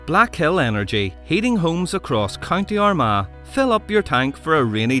Black Hill Energy, heating homes across County Armagh. Fill up your tank for a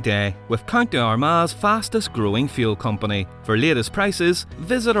rainy day with County Armagh's fastest growing fuel company. For latest prices,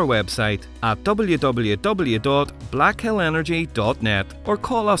 visit our website at www.blackhillenergy.net or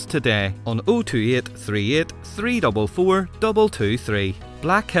call us today on 028 38 344 223.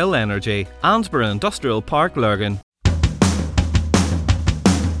 Black Hill Energy, Ansborough Industrial Park, Lurgan.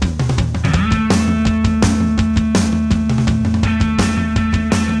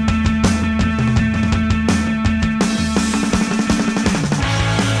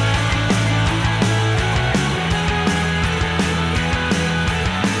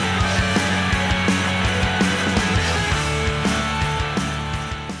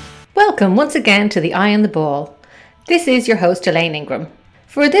 Welcome once again to The Eye on the Ball. This is your host Elaine Ingram.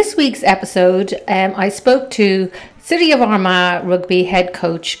 For this week's episode, I spoke to City of Armagh Rugby head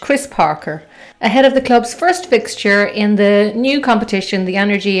coach Chris Parker ahead of the club's first fixture in the new competition, the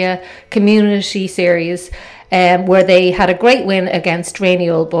Energia Community Series, where they had a great win against Rainy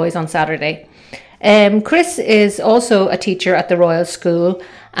Old Boys on Saturday. Chris is also a teacher at the Royal School,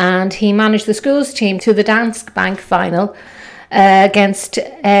 and he managed the school's team to the Danske Bank final against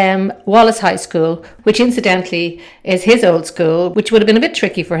Wallace High School, which incidentally is his old school, which would have been a bit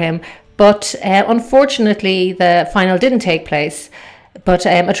tricky for him. But unfortunately, the final didn't take place. But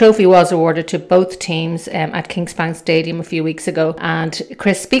a trophy was awarded to both teams at Kingsbank Stadium a few weeks ago. And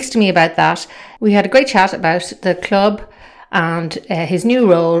Chris speaks to me about that. We had a great chat about the club and his new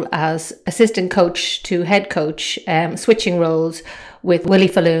role as assistant coach to head coach, switching roles with Willie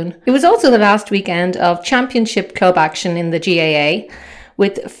Falloon. It was also the last weekend of championship club action in the GAA,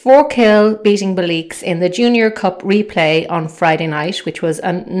 with Forkhill beating Baleeks in the Junior Cup replay on Friday night, which was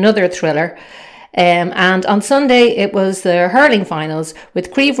another thriller. And on Sunday it was the hurling finals,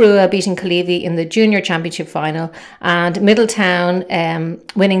 with Creve Rua beating Kalevi in the Junior Championship final, and Middletown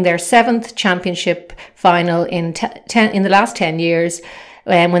winning their 7th championship final in the last 10 years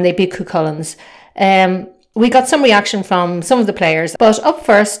when they beat Cucullins. We got some reaction from some of the players, but up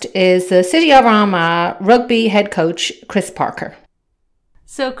first is the City of Armagh rugby head coach Chris Parker.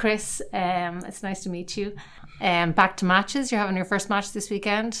 So Chris, it's nice to meet you. Back to matches. You're having your first match this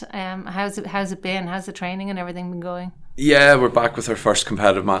weekend. How's it been? How's the training and everything been going? Yeah, we're back with our first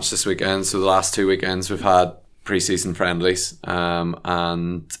competitive match this weekend. So the last 2 weekends we've had pre-season friendlies,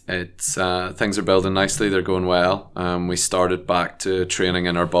 and it's things are building nicely. They're going well. We started back to training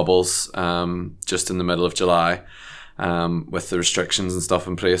in our bubbles just in the middle of July. With the restrictions and stuff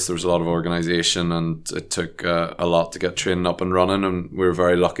in place, there was a lot of organisation, and it took a lot to get training up and running, and we were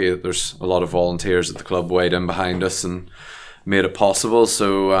very lucky that there's a lot of volunteers at the club weighed in behind us and made it possible.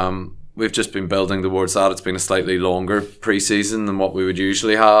 So we've just been building towards that. It's been a slightly longer pre-season than what we would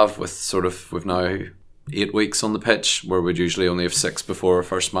usually have, we've now 8 weeks on the pitch, where we'd usually only have 6 before our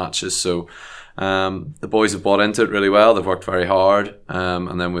first matches. So the boys have bought into it really well. They've worked very hard,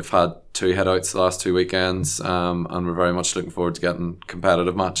 and then we've had 2 head-outs the last 2 weekends, and we're very much looking forward to getting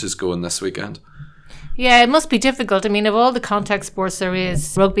competitive matches going this weekend. Yeah, it must be difficult. I mean, of all the contact sports there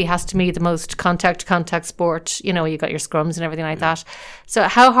is, rugby has to be the most contact sport. You know, you got your scrums and everything like that. So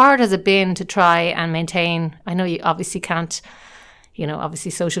how hard has it been to try and maintain? I know you obviously can't, obviously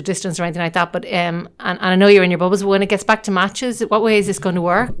social distance or anything like that, but and I know you're in your bubbles, but when it gets back to matches, what way is this going to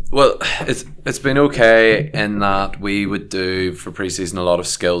work? Well, it's been okay in that we would do for pre-season a lot of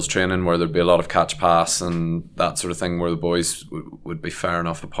skills training, where there'd be a lot of catch pass and that sort of thing, where the boys would be fair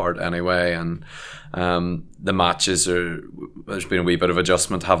enough apart anyway, and the matches there's been a wee bit of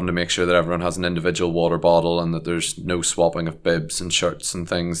adjustment, having to make sure that everyone has an individual water bottle and that there's no swapping of bibs and shirts and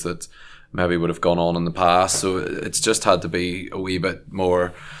things that maybe would have gone on in the past. So it's just had to be a wee bit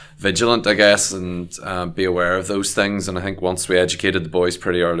more vigilant, I guess, and be aware of those things. And I think once we educated the boys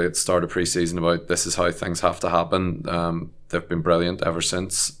pretty early at the start of pre-season about this is how things have to happen, they've been brilliant ever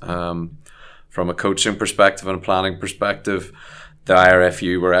since. From a coaching perspective and a planning perspective, the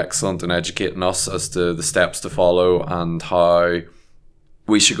IRFU were excellent in educating us as to the steps to follow and how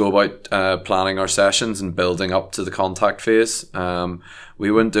we should go about planning our sessions and building up to the contact phase. We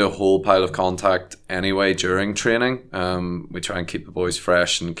wouldn't do a whole pile of contact anyway during training. We try and keep the boys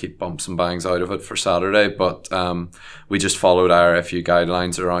fresh and keep bumps and bangs out of it for Saturday, but we just followed IRFU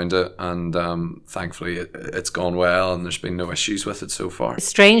guidelines around it, and thankfully it's gone well and there's been no issues with it so far.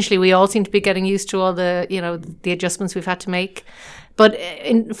 Strangely, we all seem to be getting used to all the the adjustments we've had to make. But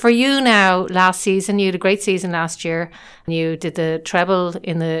for you now, last season, you had a great season last year. You did the treble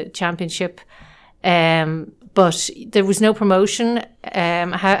in the championship. but there was no promotion.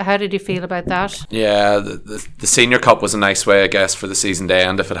 How did you feel about that? Yeah, the Senior Cup was a nice way, I guess, for the season to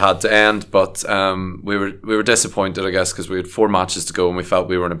end if it had to end. But we were disappointed, I guess, because we had 4 matches to go and we felt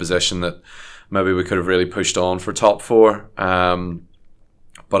we were in a position that maybe we could have really pushed on for top 4.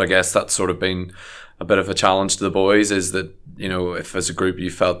 But I guess that's sort of been a bit of a challenge to the boys, is that, you know, if as a group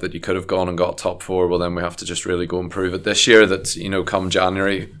you felt that you could have gone and got top 4, well then we have to just really go and prove it this year that, you know, come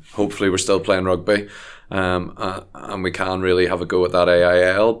January, hopefully we're still playing rugby. And we can really have a go at that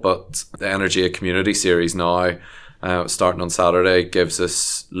AIL. But the Energy Community Series now, starting on Saturday, gives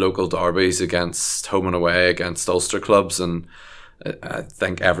us local derbies against home and away against Ulster clubs, and I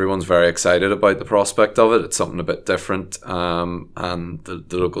think everyone's very excited about the prospect of it. It's something a bit different, and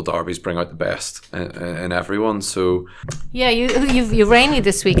the local derbies bring out the best in everyone. So yeah, you've Rainy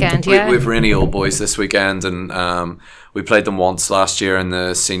this weekend. Yeah, we've Rainy Old Boys this weekend, and we played them once last year in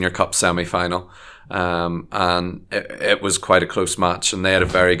the Senior Cup semi-final. And it was quite a close match, and they had a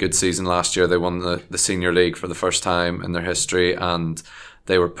very good season last year. They won the Senior League for the first time in their history, and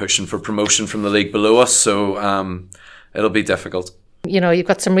they were pushing for promotion from the league below us, so it'll be difficult. You know, you've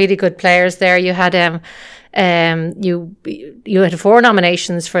got some really good players there. You had you had 4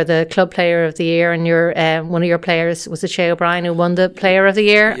 nominations for the Club Player of the Year, and your one of your players was Shea O'Brien, who won the Player of the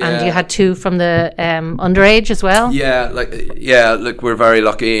Year, Yeah. and you had 2 from the underage as well. Look, we're very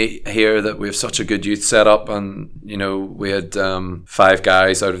lucky here that we have such a good youth setup, and you know, we had 5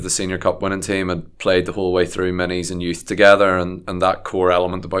 guys out of the Senior Cup winning team had played the whole way through minis and youth together, and that core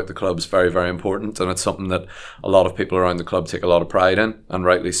element about the club is very, very important, and it's something that a lot of people around the club take a lot of pride in, and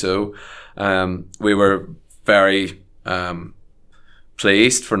rightly so. We were very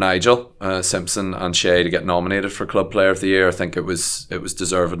pleased for Nigel Simpson and Shea to get nominated for Club Player of the Year. I think it was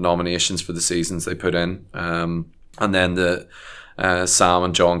deserved nominations for the seasons they put in, and then the Sam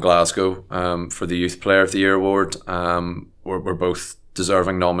and John Glasgow for the Youth Player of the Year award were both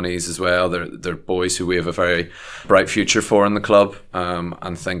deserving nominees as well. They're boys who we have a very bright future for in the club,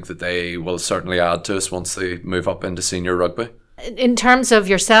 and think that they will certainly add to us once they move up into senior rugby. In terms of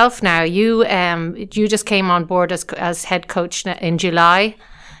yourself now, you just came on board as head coach in July.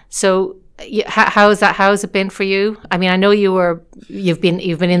 So how has it been for you? I mean, I know you've been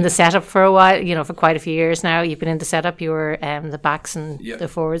in the setup for a while, you know, for quite a few years now. You've been in the setup. You were the backs and the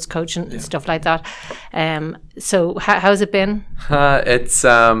forwards coach and stuff like that. So how's it been?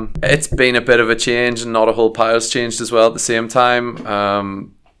 It's been a bit of a change, and not a whole pile's changed as well at the same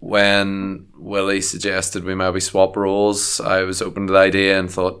time. When Willie suggested we maybe swap roles, I was open to the idea and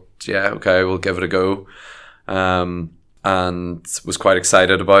thought, yeah, okay, we'll give it a go. And was quite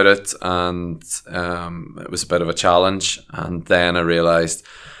excited about it, and it was a bit of a challenge. And then I realised,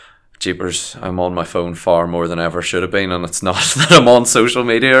 jeepers, I'm on my phone far more than I ever should have been, and it's not that I'm on social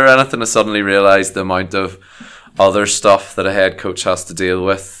media or anything. I suddenly realised the amount of other stuff that a head coach has to deal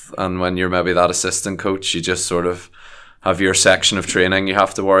with, and when you're maybe that assistant coach, you just sort of have your section of training you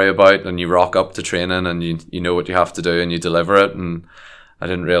have to worry about, and you rock up to training and you know what you have to do and you deliver it. And I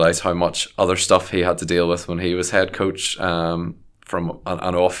didn't realise how much other stuff he had to deal with when he was head coach, from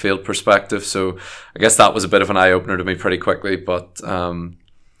an off-field perspective. So I guess that was a bit of an eye-opener to me pretty quickly, but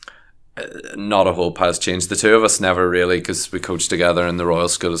not a whole pile's changed. The two of us never really, because we coached together in the Royal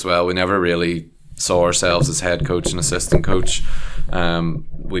School as well, we never really saw ourselves as head coach and assistant coach.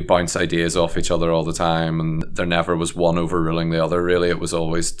 We bounce ideas off each other all the time, and there never was one overruling the other really. It was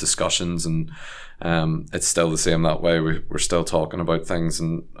always discussions, and it's still the same that way. We're still talking about things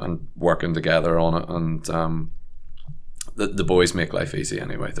and working together on it, and the boys make life easy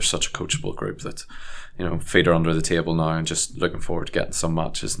anyway. They're such a coachable group that, you know, feet are under the table now and just looking forward to getting some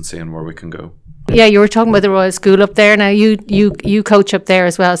matches and seeing where we can go. Yeah, you were talking about the Royal School up there. Now you coach up there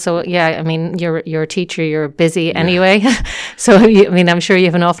as well. So yeah, I mean, you're a teacher. You're busy anyway. So I'm sure you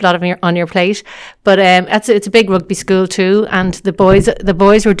have an awful lot on your plate. But it's a big rugby school too, and the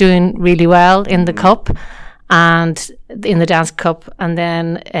boys were doing really well in the cup and in the Dance Cup, and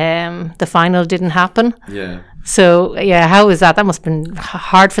then the final didn't happen. Yeah. So yeah, how was that? That must have been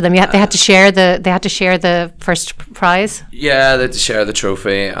hard for them. They had to share the first prize. Yeah, they had to share the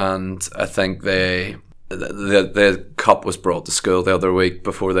trophy, and I think the cup was brought to school the other week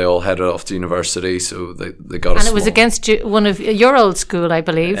before they all headed off to university. So they got. And it was against one of your old school, I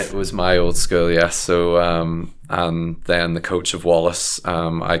believe. It was my old school, yes. So and then the coach of Wallace,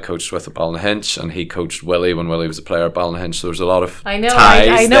 I coached with at Ballynahinch, and he coached Willie when Willie was a player at Ballynahinch. So there was a lot of I noticed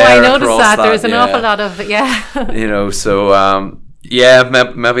that. There's an awful lot of you know, so yeah,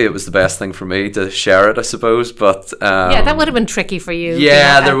 maybe it was the best thing for me to share it, I suppose. But yeah, that would have been tricky for you.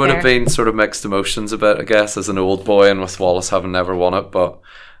 Yeah, there would have been sort of mixed emotions a bit, I guess, as an old boy, and with Wallace having never won it. But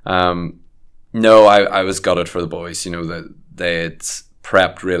No, I was gutted for the boys. You know, that they had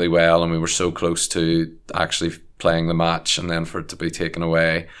prepped really well, and we were so close to actually playing the match, and then for it to be taken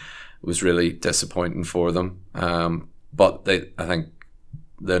away was really disappointing for them. But I think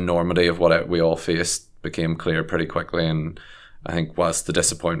the enormity of what we all faced became clear pretty quickly, and I think whilst the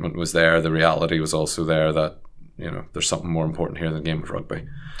disappointment was there, the reality was also there that, you know, there's something more important here than the game of rugby.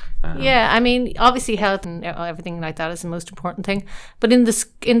 Yeah, I mean, obviously health and everything like that is the most important thing. But in the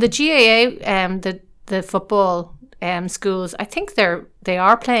GAA, the football schools, I think they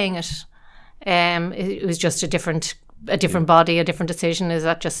are playing it. It was just a different body, a different decision. Is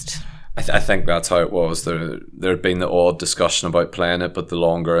that just? I think that's how it was. There had been the odd discussion about playing it, but the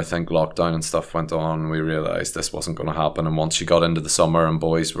longer I think lockdown and stuff went on, we realised this wasn't going to happen. And once you got into the summer and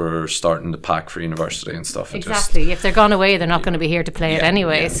boys were starting to pack for university and stuff, if they're gone away, they're not going to be here to play it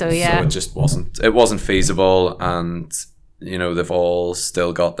anyway. So it just wasn't feasible. And you know, they've all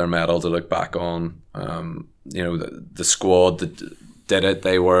still got their medal to look back on. You know, the squad that did it,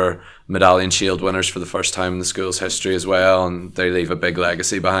 they were Medallion Shield winners for the first time in the school's history as well, and they leave a big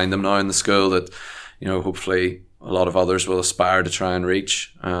legacy behind them now in the school that, you know, hopefully a lot of others will aspire to try and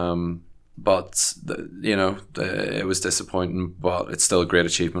reach. But it was disappointing, but it's still a great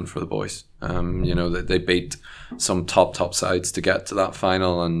achievement for the boys. You know, they beat some top sides to get to that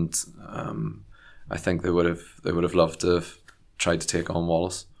final, and I think they would have loved to have tried to take on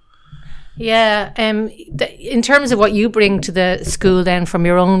Wallace. Yeah, in terms of what you bring to the school then from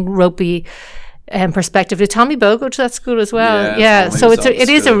your own rugby perspective, did Tommy Bowe go to that school as well? Yeah, so it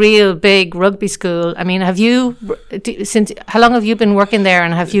is a real big rugby school. I mean, how long have you been working there,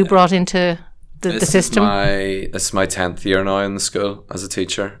 and have you brought into the system? This is my 10th year now in the school as a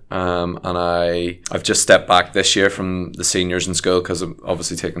teacher, and I've just stepped back this year from the seniors in school because I'm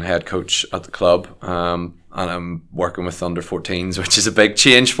obviously taking head coach at the club, and I'm working with under 14s, which is a big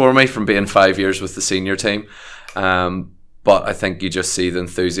change for me from being 5 years with the senior team. But I think you just see the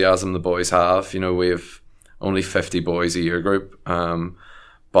enthusiasm the boys have. You know, we have only 50 boys a year group,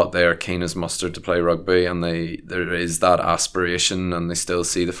 but they are keen as mustard to play rugby, and there is that aspiration, and they still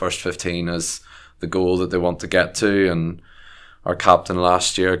see the first 15 as the goal that they want to get to. And our captain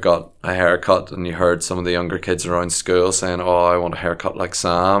last year got a haircut, and you heard some of the younger kids around school saying, "Oh, I want a haircut like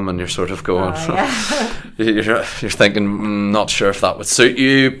Sam," and you're sort of going, you're thinking, not sure if that would suit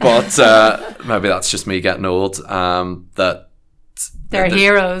you, but maybe that's just me getting old. That they're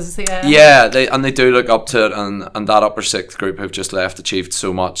heroes, yeah. Yeah, they do look up to it, and that upper sixth group who've just left achieved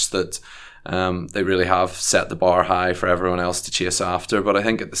so much that they really have set the bar high for everyone else to chase after. But I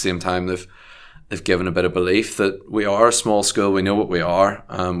think at the same time they've given a bit of belief that we are a small school, we know what we are,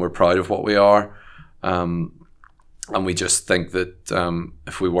 we're proud of what we are, and we just think that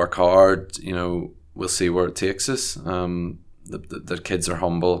if we work hard, you know, we'll see where it takes us. The kids are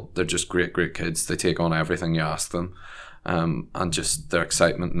humble, they're just great kids, they take on everything you ask them, and just their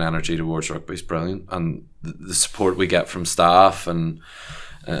excitement and energy towards rugby is brilliant, and the support we get from staff and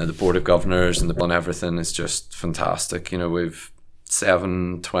the board of governors and everything is just fantastic. You know, we've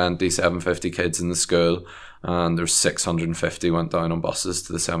 750 kids in the school, and there's 650 went down on buses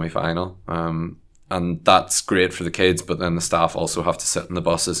to the semi-final, and that's great for the kids, but then the staff also have to sit in the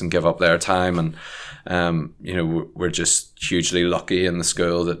buses and give up their time, and you know, we're just hugely lucky in the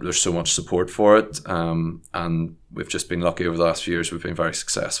school that there's so much support for it, and we've just been lucky over the last few years. We've been very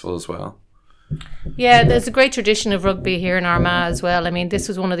successful as well. Yeah, there's a great tradition of rugby here in Armagh as well. I mean, this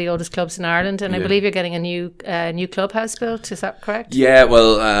was one of the oldest clubs in Ireland, and I believe you're getting a new clubhouse built. Is that correct? Yeah,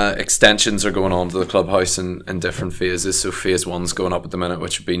 well, extensions are going on to the clubhouse in different phases. So phase 1's going up at the minute,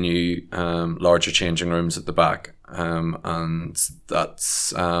 which would be new, larger changing rooms at the back, and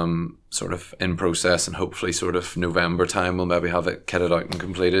that's sort of in process, and hopefully sort of November time we'll maybe have it kitted out and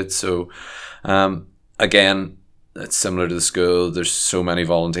completed. So again, it's similar to the school. There's so many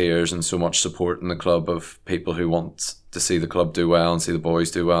volunteers and so much support in the club of people who want to see the club do well and see the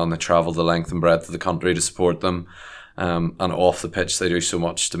boys do well, and they travel the length and breadth of the country to support them. And off the pitch, they do so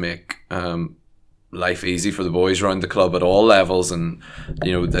much to make life easy for the boys around the club at all levels. And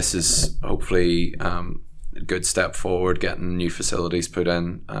you know, this is hopefully a good step forward, getting new facilities put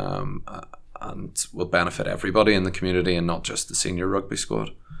in, and will benefit everybody in the community and not just the senior rugby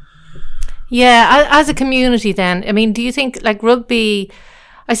squad. Yeah, as a community then, I mean, do you think, like, rugby,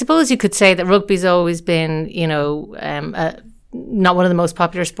 I suppose you could say that rugby's always been, you know, not one of the most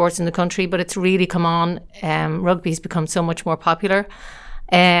popular sports in the country, but it's really come on. Rugby's become so much more popular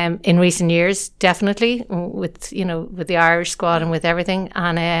in recent years, definitely, with the Irish squad and with everything.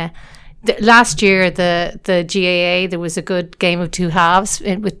 And last year, the GAA, there was a good game of two halves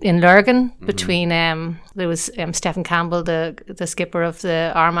in Lurgan between there was Stephen Campbell, the skipper of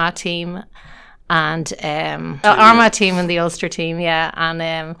the Armagh team, and Armagh team and the Ulster team,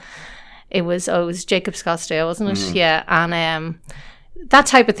 and it was Jacob Scottsdale, wasn't it? Yeah, and that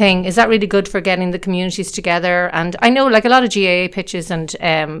type of thing, is that really good for getting the communities together? And I know, like, a lot of GAA pitches and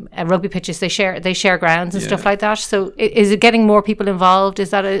rugby pitches, they share grounds and stuff like that. So is it getting more people involved?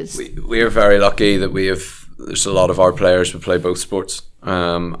 Is that we are very lucky that there's a lot of our players who play both sports,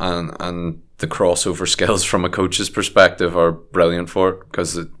 and the crossover skills from a coach's perspective are brilliant for it,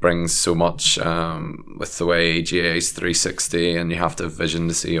 because it brings so much with the way GAA is 360 and you have to have vision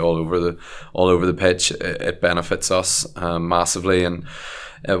to see all over the pitch. It benefits us massively. And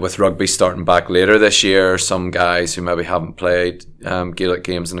with rugby starting back later this year, some guys who maybe haven't played Gaelic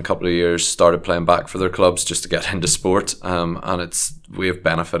games in a couple of years started playing back for their clubs just to get into sport, and we have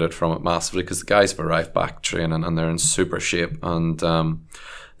benefited from it massively, because the guys have arrived back training and they're in super shape, and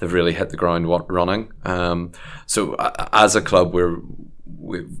they've really hit the ground running. So as a club,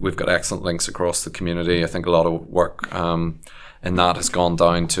 we've got excellent links across the community. I think a lot of work and that has gone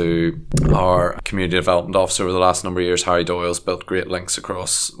down to our community development officer over the last number of years. Harry Doyle's built great links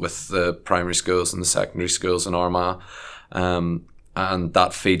across with the primary schools and the secondary schools in Armagh. And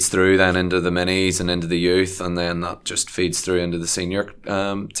that feeds through then into the minis and into the youth, and then that just feeds through into the senior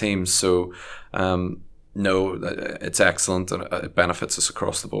teams. So no, it's excellent, and it benefits us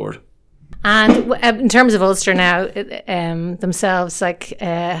across the board. And in terms of Ulster now themselves, like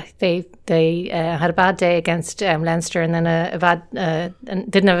they had a bad day against Leinster, and then a bad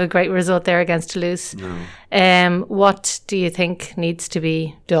and didn't have a great result there against Toulouse. No. What do you think needs to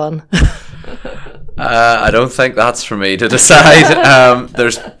be done? I don't think that's for me to decide.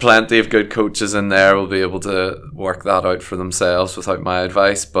 There's plenty of good coaches in there who'll be able to work that out for themselves without my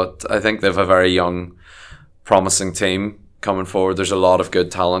advice. But I think they've a very young, promising team coming forward. There's a lot of good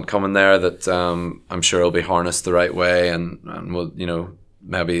talent coming there that I'm sure will be harnessed the right way, and will,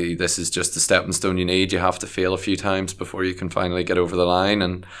 maybe this is just the stepping stone you need. You have to fail a few times before you can finally get over the line,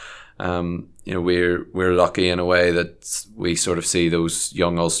 and we're lucky in a way that we sort of see those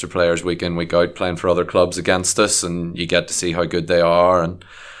young Ulster players week in, week out playing for other clubs against us, and you get to see how good they are. And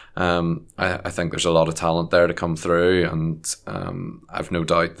I think there's a lot of talent there to come through, and I've no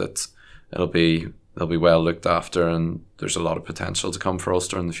doubt that they'll be well looked after, and there's a lot of potential to come for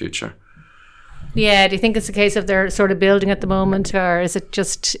Ulster in the future. Yeah, do you think it's a case of they're sort of building at the moment, or is it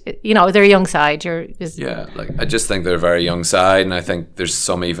just, they're a young side? I just think they're a very young side, and I think there's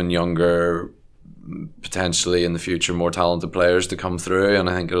some even younger, potentially in the future, more talented players to come through, and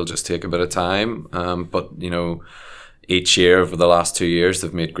I think it'll just take a bit of time. But each year over the last 2 years,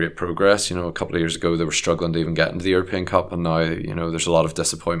 they've made great progress. A couple of years ago, they were struggling to even get into the European Cup, and now, there's a lot of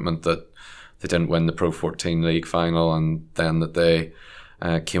disappointment that they didn't win the Pro 14 league final, and then that they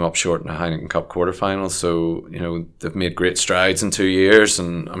came up short in a Heineken Cup quarter-final. So, they've made great strides in 2 years,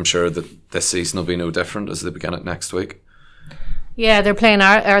 and I'm sure that this season will be no different as they begin it next week. Yeah, they're playing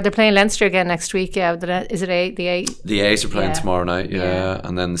Leinster again next week. Yeah, is it the A? The A's are playing tomorrow night,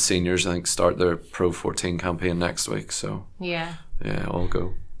 and then the seniors, I think, start their Pro 14 campaign next week. So yeah, all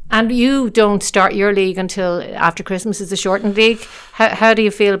go. And you don't start your league until after Christmas. It's a shortened league. How do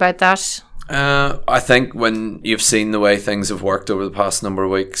you feel about that? I think when you've seen the way things have worked over the past number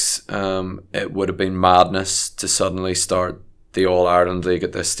of weeks, it would have been madness to suddenly start the All-Ireland League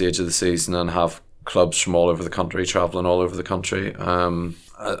at this stage of the season and have clubs from all over the country travelling all over the country.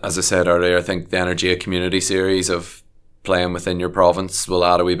 As I said earlier, I think the Energia Community Series of playing within your province will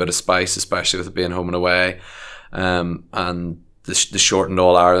add a wee bit of spice, especially with it being home and away. And the shortened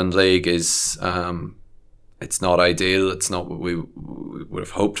All-Ireland League is... it's not ideal. It's not what we would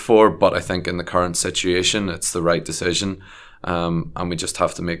have hoped for, but I think in the current situation, it's the right decision, and we just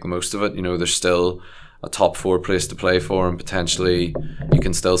have to make the most of it. There's still a top 4 place to play for, and potentially you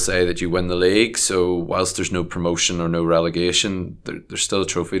can still say that you win the league. So whilst there's no promotion or no relegation, there's still a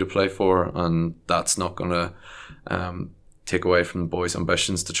trophy to play for, and that's not going to take away from the boys'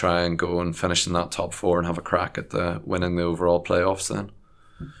 ambitions to try and go and finish in that top 4 and have a crack at winning the overall playoffs then.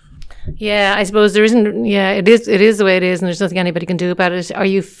 Yeah, I suppose there isn't. Yeah, it is the way it is, and there's nothing anybody can do about it. Are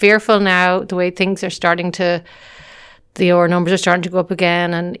you fearful now, the way things are starting to, the OR numbers are starting to go up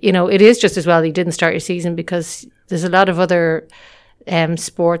again, and it is just as well that you didn't start your season, because there's a lot of other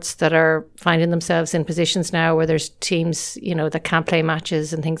sports that are finding themselves in positions now where there's teams that can't play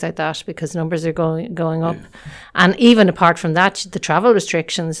matches and things like that because numbers are going up. And even apart from that, the travel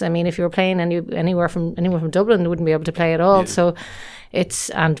restrictions. I mean, if you were playing anywhere from Dublin, they wouldn't be able to play at all. So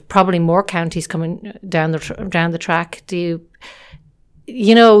and probably more counties coming down the track. They're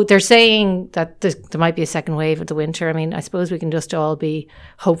saying that there might be a second wave of the winter. I mean, I suppose we can just all be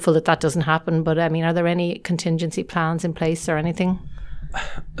hopeful that doesn't happen. But I mean, are there any contingency plans in place or anything?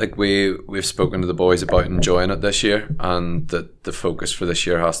 like we've spoken to the boys about enjoying it this year, and that the focus for this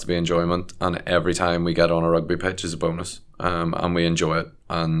year has to be enjoyment, and every time we get on a rugby pitch is a bonus, and we enjoy it,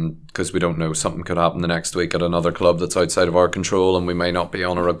 and because we don't know, something could happen the next week at another club that's outside of our control and we may not be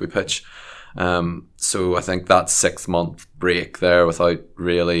on a rugby pitch. So I think that 6 month break there without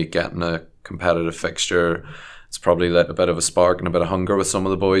really getting a competitive fixture, it's probably lit a bit of a spark and a bit of hunger with some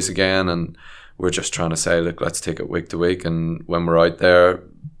of the boys again, and we're just trying to say, look, let's take it week to week, and when we're out there,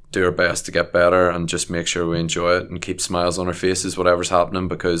 do our best to get better and just make sure we enjoy it and keep smiles on our faces, whatever's happening,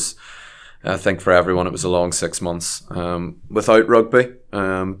 because I think for everyone it was a long 6 months without rugby.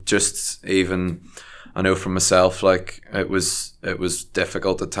 Just even, I know for myself, like it was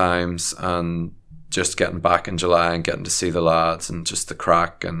difficult at times, and just getting back in July and getting to see the lads and just the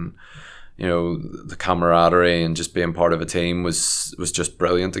crack and, you know, the camaraderie and just being part of a team was just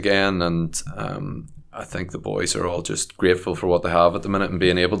brilliant again. And I think the boys are all just grateful for what they have at the minute and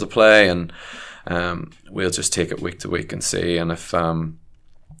being able to play, and we'll just take it week to week and see, and if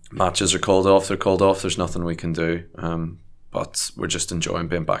matches are called off, they're called off. There's nothing we can do, but we're just enjoying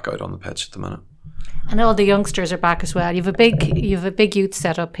being back out on the pitch at the minute. And all the youngsters are back as well. You've a big youth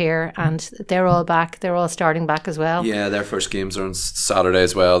set up here, and they're all back. They're all starting back as well. Yeah, their first games are on Saturday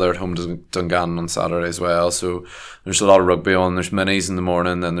as well. They're at home to Dungannon on Saturday as well. So there's a lot of rugby on. There's minis in the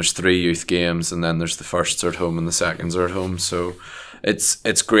morning, then there's 3 youth games, and then there's the firsts are at home and the seconds are at home. So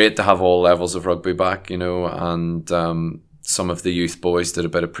it's great to have all levels of rugby back, you know. And some of the youth boys did a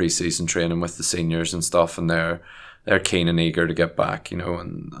bit of pre-season training with the seniors and stuff, and they're keen and eager to get back, you know,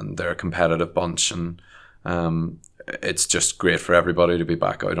 and they're a competitive bunch, and it's just great for everybody to be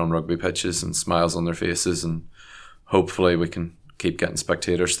back out on rugby pitches and smiles on their faces, and hopefully we can keep getting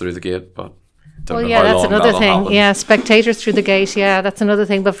spectators through the gate, but don't know how that's long another thing. happen. Yeah, spectators through the gate, yeah, that's another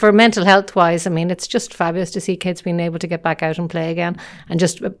thing. But for mental health wise, I mean, it's just fabulous to see kids being able to get back out and play again, and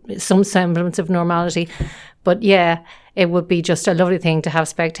just some semblance of normality. But yeah, it would be just a lovely thing to have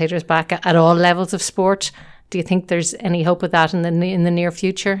spectators back at all levels of sport. Do you think there's any hope of that in the near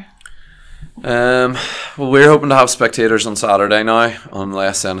future? Well, we're hoping to have spectators on Saturday now,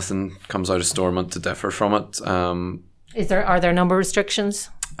 unless anything comes out of Stormont to differ from it. Are there number restrictions?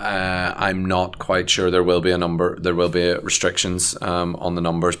 I'm not quite sure. There will be restrictions on the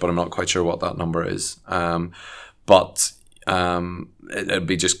numbers, but I'm not quite sure what that number is. But it'd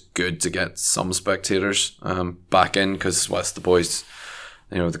be just good to get some spectators back in, because whilst the boys,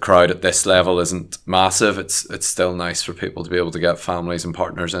 you know, the crowd at this level isn't massive, it's still nice for people to be able to get families and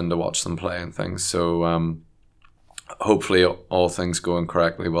partners in to watch them play and things. So hopefully, all things going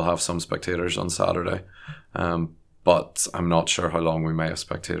correctly, we'll have some spectators on Saturday. But I'm not sure how long we may have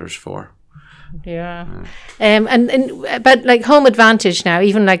spectators for. Yeah. But like home advantage now,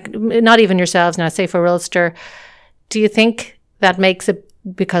 even like not even yourselves now, say for Ulster, do you think that makes it,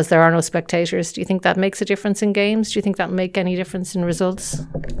 because there are no spectators, do you think that makes a difference in games? Do you think that make any difference in results?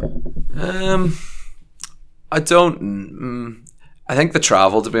 I don't. I think the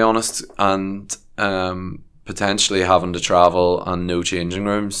travel, to be honest, and potentially having to travel and no changing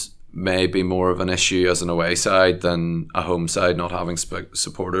rooms may be more of an issue as an away side than a home side not having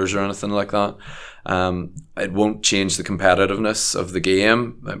supporters or anything like that. It won't change the competitiveness of the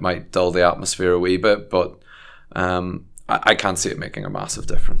game. It might dull the atmosphere a wee bit, but I can't see it making a massive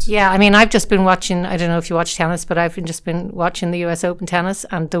difference. Yeah, I mean, I've just been watching, I don't know if you watch tennis, but I've just been watching the US Open tennis,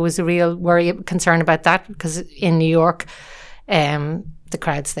 and there was a real concern about that, because in New York, the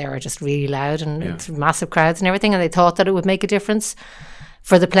crowds there are just really loud, and it's massive crowds and everything, and they thought that it would make a difference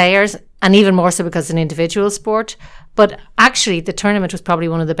for the players, and even more so because it's an individual sport. But actually, the tournament was probably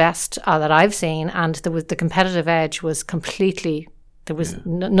one of the best that I've seen, and the competitive edge was completely... There was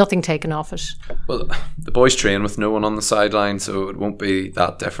nothing taken off it. Well, the boys train with no one on the sideline, so it won't be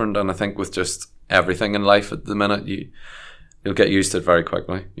that different. And I think with just everything in life at the minute, you'll get used to it very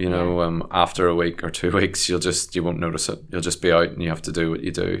quickly. You know, after a week or 2 weeks, you won't notice it. You'll just be out and you have to do what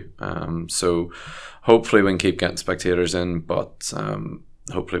you do. So hopefully we can keep getting spectators in, but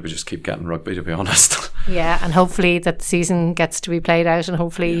hopefully we just keep getting rugby, to be honest. Yeah, and hopefully that the season gets to be played out, and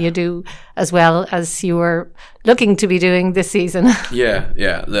hopefully you do as well as you were looking to be doing this season.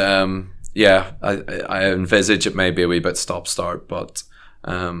 I envisage it may be a wee bit stop-start, but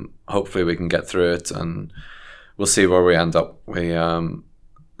hopefully we can get through it, and we'll see where we end up. We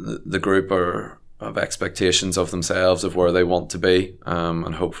the group have expectations of themselves, of where they want to be,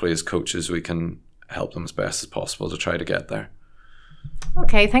 and hopefully as coaches we can help them as best as possible to try to get there.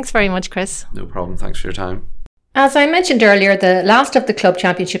 Okay, thanks very much, Chris. No problem, thanks for your time. As I mentioned earlier, the last of the club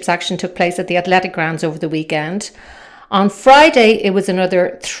championships action took place at the Athletic Grounds over the weekend. On Friday, it was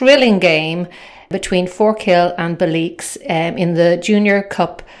another thrilling game between Forkhill and Beleeks in the Junior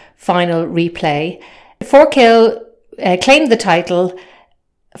Cup final replay. Forkhill claimed the title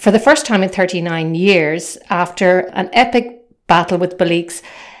for the first time in 39 years after an epic battle with Beleeks.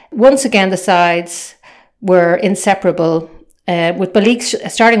 Once again, the sides were inseparable, with Beleeks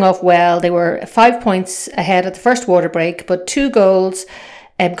starting off well. They were 5 points ahead at the first water break, but 2 goals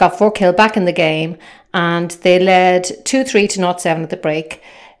got Forkhill back in the game, and they led 2-3 to 0-7 at the break.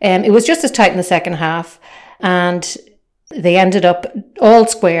 It was just as tight in the second half, and they ended up all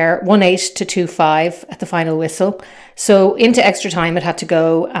square 1-8 to 2-5 at the final whistle. So into extra time it had to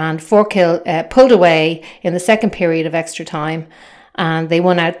go, and Forkhill pulled away in the second period of extra time, and they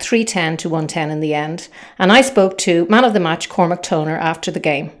won out 3-10 to 1-10 in the end. And I spoke to man of the match Cormac Toner after the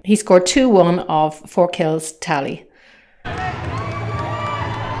game. He scored 2-1 of Forkhill's tally.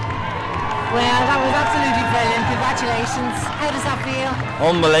 Well, that was absolutely brilliant. Congratulations. How does that feel?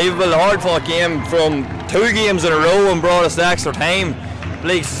 Unbelievable. Hard-fought game from 2 games in a row and brought us to extra time.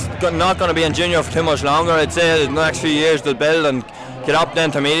 Blake's not going to be in junior for too much longer. I'd say in the next few years they'll build and get up to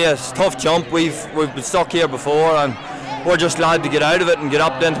intermediate. It's a tough jump. We've been stuck here before, and we're just glad to get out of it and get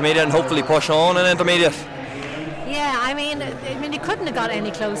up to intermediate and hopefully push on in intermediate. Yeah, I mean, you couldn't have got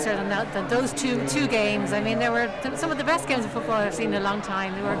any closer than those two games. I mean, they were some of the best games of football I've seen in a long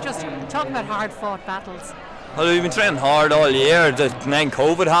time. They were just talking about hard-fought battles. Well, we've been training hard all year, and then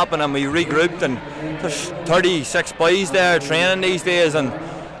COVID happened and we regrouped, and there's 36 boys there training these days, and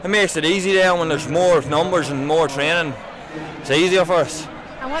it makes it easy there when there's more numbers and more training. It's easier for us.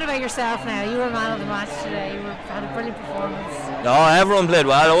 And what about yourself now? You were man of the match today. You had a brilliant performance. No, everyone played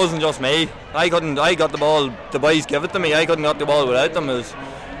well. It wasn't just me. I got the ball. The boys give it to me. I couldn't get the ball without them.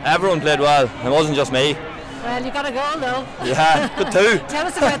 Everyone played well. It wasn't just me. Well, you got a goal though. Yeah, good too. Tell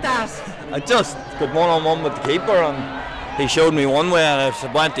us about that. I just got one-on-one with the keeper, and he showed me one way, and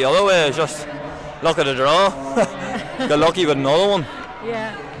it went the other way. It's just luck of the draw. Got lucky with another one.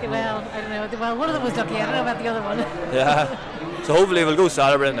 Yeah. Well, I don't know. Well, one of them was lucky. I don't know about the other one. Yeah. So hopefully we'll go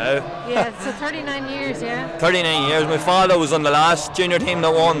celebrate now. Yeah, so 39 years, yeah? 39 years. My father was on the last junior team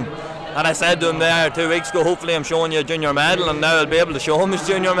that won. And I said to him there 2 weeks ago, hopefully I'm showing you a junior medal, and now I'll be able to show him his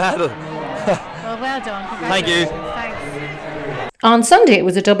junior medal. Well done. Thank you. Thanks. On Sunday, it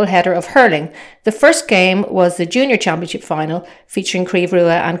was a double-header of hurling. The first game was the Junior Championship final, featuring Creve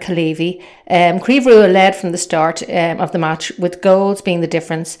Rua and Kalevi. Creve Rua led from the start of the match, with goals being the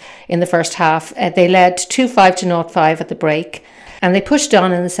difference in the first half. They led 2-5 to 0-5 at the break, and they pushed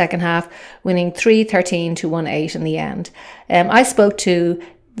on in the second half, winning 3-13 to 1-8 in the end. I spoke to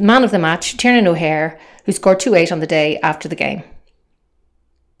the man of the match, Tiernan O'Hare, who scored 2-8 on the day after the game.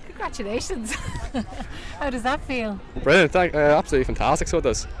 Congratulations. How does that feel? Brilliant, absolutely fantastic, so it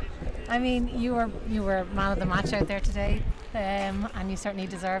does. I mean, you were man of the match out there today, and you certainly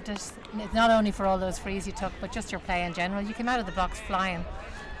deserved it. Not only for all those frees you took, but just your play in general. You came out of the box flying.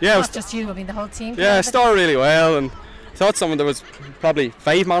 Yeah, not just you, I mean the whole team. Yeah, it started really well, and I thought there was probably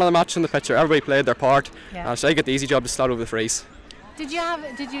 5 man of the match in the picture. Everybody played their part, so I got the easy job to start over the frees. Were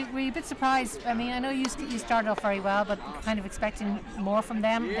you a bit surprised? I mean, I know you started off very well, but kind of expecting more from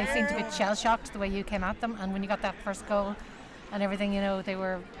them. They seemed a bit shell-shocked the way you came at them, and when you got that first goal and everything, they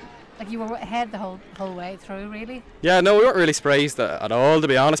were like you were ahead the whole way through, really. Yeah, no, we weren't really surprised at all, to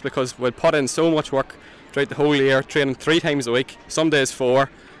be honest, because we'd put in so much work throughout the whole year, training 3 times a week, some days 4.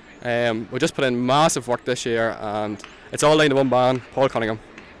 We just put in massive work this year, and it's all down to one man, Paul Cunningham.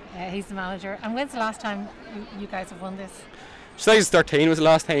 Yeah, he's the manager. And when's the last time you guys have won this? 2013 was the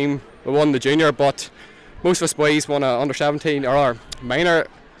last time we won the junior, but most of us boys won a under 17 or our minor,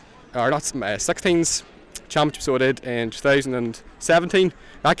 or not 16s championship, so we did in 2017.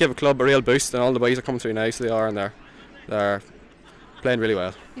 That gave a club a real boost, and all the boys are coming through now, so they are, and they're playing really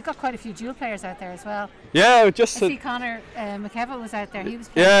well. You've got quite a few dual players out there as well. Yeah, I see Conor McKevitt was out there. He was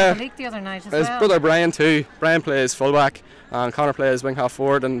playing for the league the other night as well. His brother Brian too. Brian plays fullback, and Conor plays wing half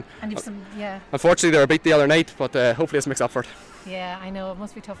forward. And unfortunately they were beat the other night, but hopefully it's makes up for it. Yeah, I know it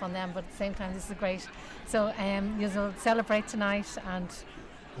must be tough on them, but at the same time this is great. So you'll celebrate tonight, and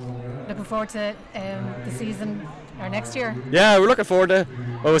looking forward to the season or next year. Yeah, we're looking forward to.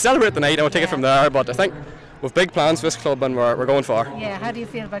 Well, we'll celebrate tonight and we'll take it from there. But I think we've big plans for this club, and we're going far. Yeah, how do you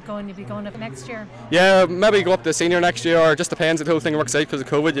feel about going? You'll be going up next year? Yeah, maybe go up to senior next year, or it just depends if the whole thing works out because of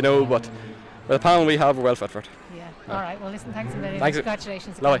COVID, But with the panel we have, we're well fit for it. Yeah. All right. Well, listen. Thanks a million. Thanks.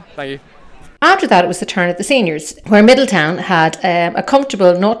 Congratulations again. Lovely. Thank you. After that, it was the turn of the seniors, where Middletown had a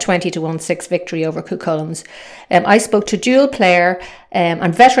comfortable 0-20 to 1-6 victory over Cucullins. I spoke to dual player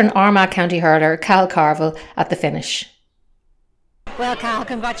and veteran Armagh County hurler Cal Carville at the finish. Well, Cal,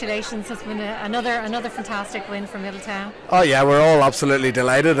 congratulations. It's been another fantastic win for Middletown. Oh yeah, we're all absolutely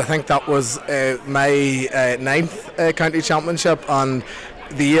delighted. I think that was my ninth county championship, and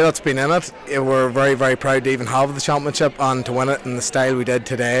the year that's been in it, we're very, very proud to even have the championship and to win it in the style we did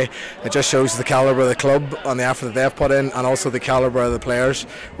today. It just shows the calibre of the club and the effort that they've put in, and also the calibre of the players.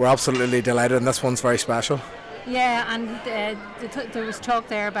 We're absolutely delighted, and this one's very special. Yeah, and there was talk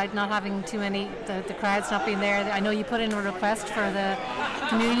there about not having too many, the crowds not being there. I know you put in a request for the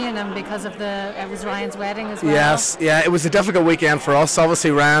communion, and because of it was Ryan's wedding as well. Yes, yeah, it was a difficult weekend for us.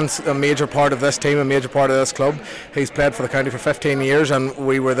 Obviously, Ryan's a major part of this team, a major part of this club. He's played for the county for 15 years, and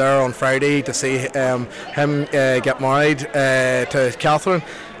we were there on Friday to see him get married to Catherine.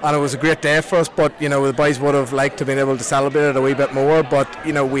 And it was a great day for us, but you know, the boys would have liked to have been able to celebrate it a wee bit more, but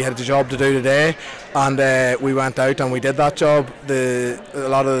you know, we had a job to do today, and we went out and we did that job. A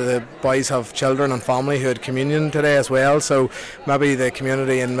lot of the boys have children and family who had communion today as well, so maybe the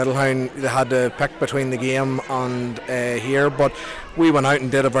community in Middletown, they had to pick between the game and here, but we went out and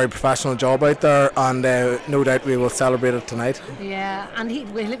did a very professional job out there, and no doubt we will celebrate it tonight. Yeah, and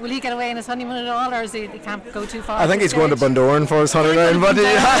will he get away on his honeymoon at all, or he can't go too far? I think he's going to Bundoran for his honeymoon, but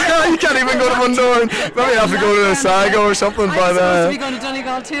you can't even go to Bundoran. Maybe you have to go to Sago or something. I'm supposed to be going to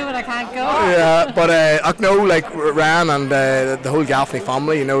Donegal too, but I can't go. Yeah, but I know, like Ryan and the whole Gaffney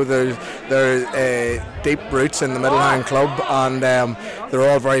family, you know, they're deep roots in the Middletown club, and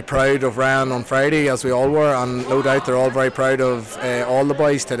they're all very proud of Ryan on Friday, as we all were, and no doubt they're all very proud of all the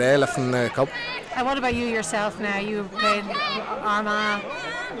boys today lifting the cup. And what about you yourself now? You played Armagh,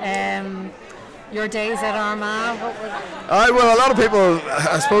 your days at Armagh, what were they? Well, a lot of people,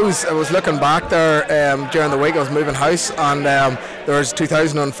 I suppose, I was looking back there during the week. I was moving house, and there was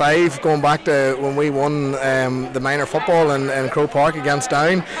 2005, going back to when we won the minor football in Croke Park against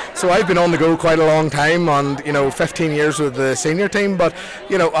Down. So I've been on the go quite a long time, and you know, 15 years with the senior team, but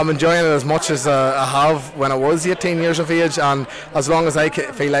you know, I'm enjoying it as much as I have when I was 18 years of age, and as long as I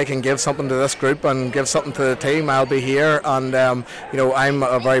feel I can give something to this group and give something to the team, I'll be here, and you know, I'm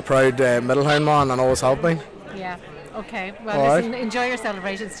a very proud Middletown man and always have been. Yeah, okay. Well, listen, enjoy your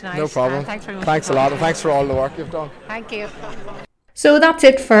celebrations tonight. No problem. Thanks very much. Thanks a lot, and thanks for all the work you've done. Thank you. So that's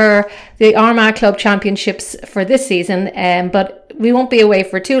it for the Armagh Club Championships for this season, but we won't be away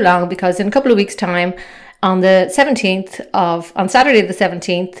for too long, because in a couple of weeks' time, on Saturday the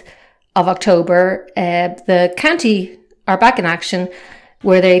 17th of October, the county are back in action,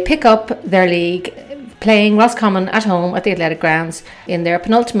 where they pick up their league, playing Roscommon at home at the Athletic Grounds in their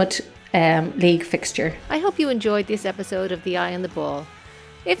penultimate league fixture. I hope you enjoyed this episode of The Eye on the Ball.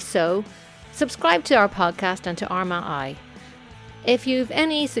 If so, subscribe to our podcast and to Armagh Eye. If you've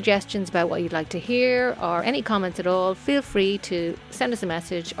any suggestions about what you'd like to hear, or any comments at all, feel free to send us a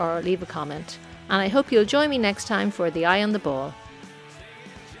message or leave a comment. And I hope you'll join me next time for The Eye on the Ball.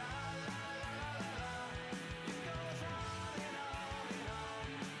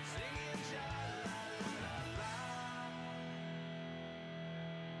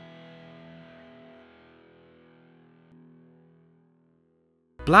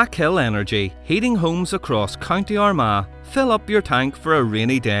 Black Hill Energy, heating homes across County Armagh. Fill up your tank for a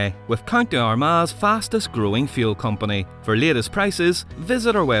rainy day with County Armagh's fastest growing fuel company. For latest prices,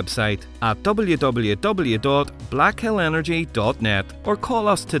 visit our website at www.blackhillenergy.net or call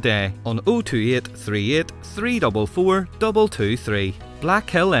us today on 028 38 344 223. Black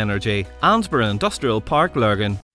Hill Energy, Ansborough Industrial Park, Lurgan.